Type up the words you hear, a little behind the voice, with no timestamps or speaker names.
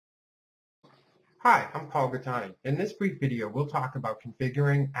Hi, I'm Paul Gattani. In this brief video, we'll talk about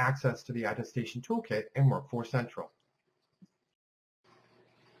configuring access to the Attestation Toolkit in Workforce Central.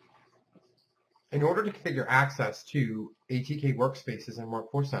 In order to configure access to ATK workspaces in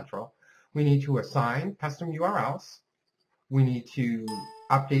Workforce Central, we need to assign custom URLs, we need to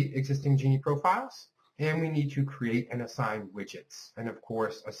update existing Genie profiles, and we need to create and assign widgets, and of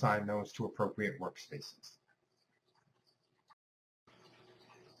course, assign those to appropriate workspaces.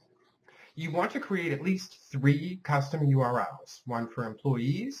 You want to create at least 3 custom URLs, one for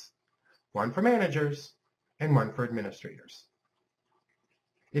employees, one for managers, and one for administrators.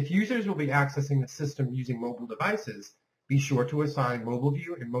 If users will be accessing the system using mobile devices, be sure to assign mobile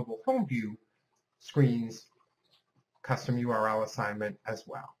view and mobile home view screens custom URL assignment as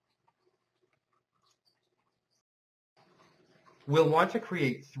well. We'll want to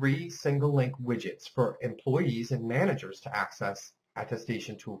create 3 single link widgets for employees and managers to access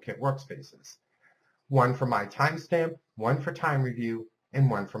Attestation Toolkit workspaces. One for my timestamp, one for time review,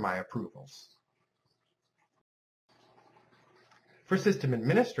 and one for my approvals. For system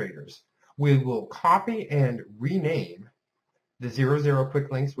administrators, we will copy and rename the 00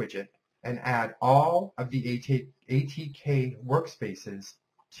 Quick Links widget and add all of the ATK workspaces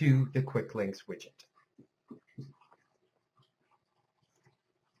to the Quick Links widget.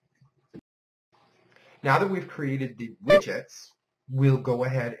 Now that we've created the widgets, we'll go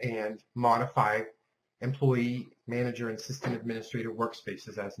ahead and modify employee, manager, and system administrator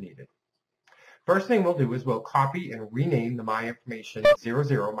workspaces as needed. First thing we'll do is we'll copy and rename the My Information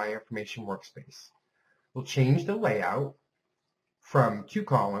 00 My Information workspace. We'll change the layout from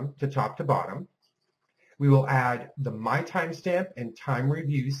 2-column to top to bottom. We will add the My Timestamp and Time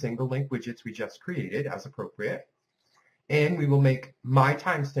Review single link widgets we just created as appropriate. And we will make My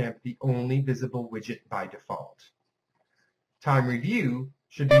Timestamp the only visible widget by default. Time Review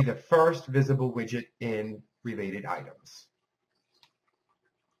should be the first visible widget in related items.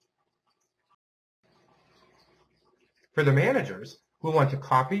 For the managers, we'll want to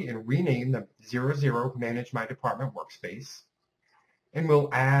copy and rename the 00 Manage My Department workspace, and we'll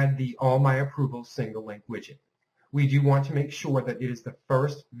add the All My Approvals single link widget. We do want to make sure that it is the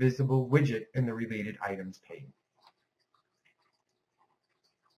first visible widget in the related items pane.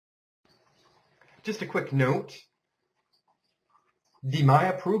 Just a quick note, the My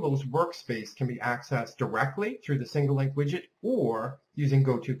Approvals workspace can be accessed directly through the single link widget or using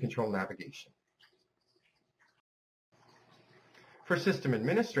GoTo Control navigation. For system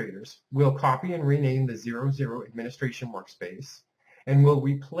administrators, we'll copy and rename the 00 Administration workspace, and we'll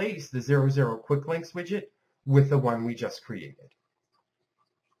replace the 00 Quick Links widget with the one we just created.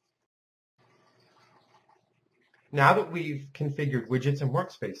 Now that we've configured widgets and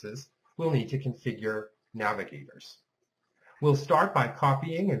workspaces, we'll need to configure navigators. We'll start by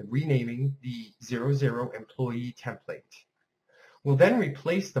copying and renaming the 00 Employee template. We'll then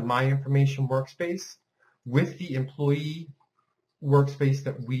replace the My Information workspace with the Employee workspace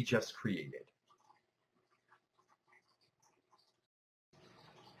that we just created.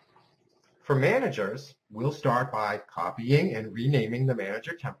 For managers, we'll start by copying and renaming the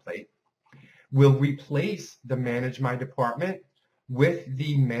Manager template. We'll replace the Manage My Department with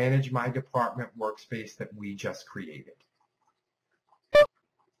the Manage My Department workspace that we just created.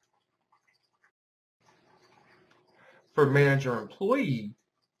 For Manager Employee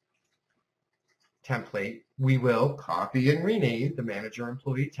template, we will copy and rename the Manager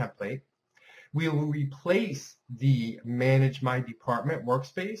Employee template. We will replace the Manage My Department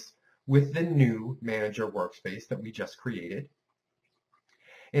workspace with the new Manager workspace that we just created.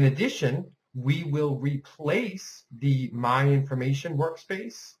 In addition, we will replace the My Information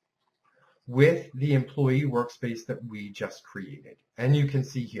workspace with the Employee workspace that we just created. And you can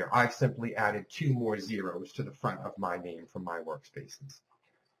see here, I've simply added 2 more zeros to the front of my name for my workspaces.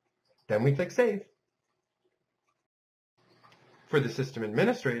 Then we click Save. For the system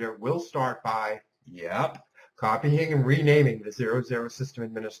administrator, we'll start by, copying and renaming the 00 System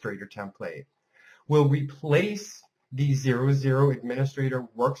Administrator template. We'll replace the 00 Administrator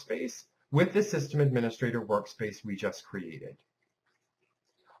workspace with the System Administrator workspace we just created.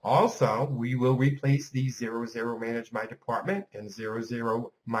 Also, we will replace the 00 Manage My Department and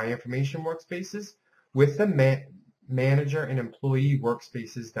 00 My Information workspaces with the Manager and Employee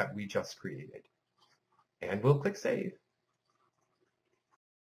workspaces that we just created. And we'll click Save.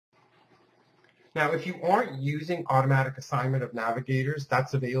 Now, if you aren't using automatic assignment of navigators,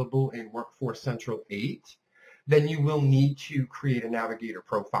 that's available in Workforce Central 8, then you will need to create a navigator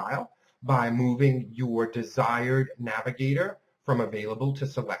profile by moving your desired navigator from available to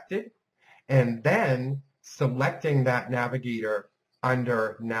selected, and then selecting that navigator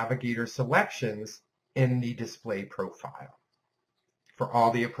under Navigator Selections in the display profile for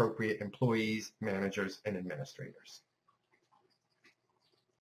all the appropriate employees, managers, and administrators.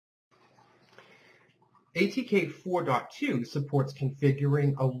 ATK 4.2 supports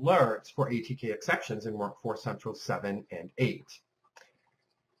configuring alerts for ATK exceptions in Workforce Central 7 and 8.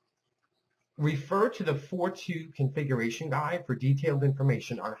 Refer to the 4.2 configuration guide for detailed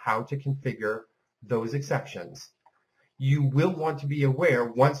information on how to configure those exceptions. You will want to be aware,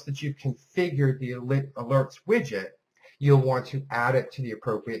 once that you've configured the alerts widget, you'll want to add it to the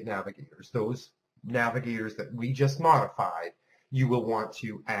appropriate navigators. Those navigators that we just modified, you will want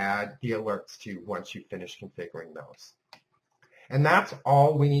to add the alerts to once you finish configuring those. And that's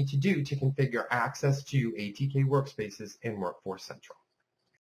all we need to do to configure access to ATK workspaces in Workforce Central.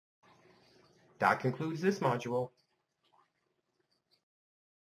 That concludes this module.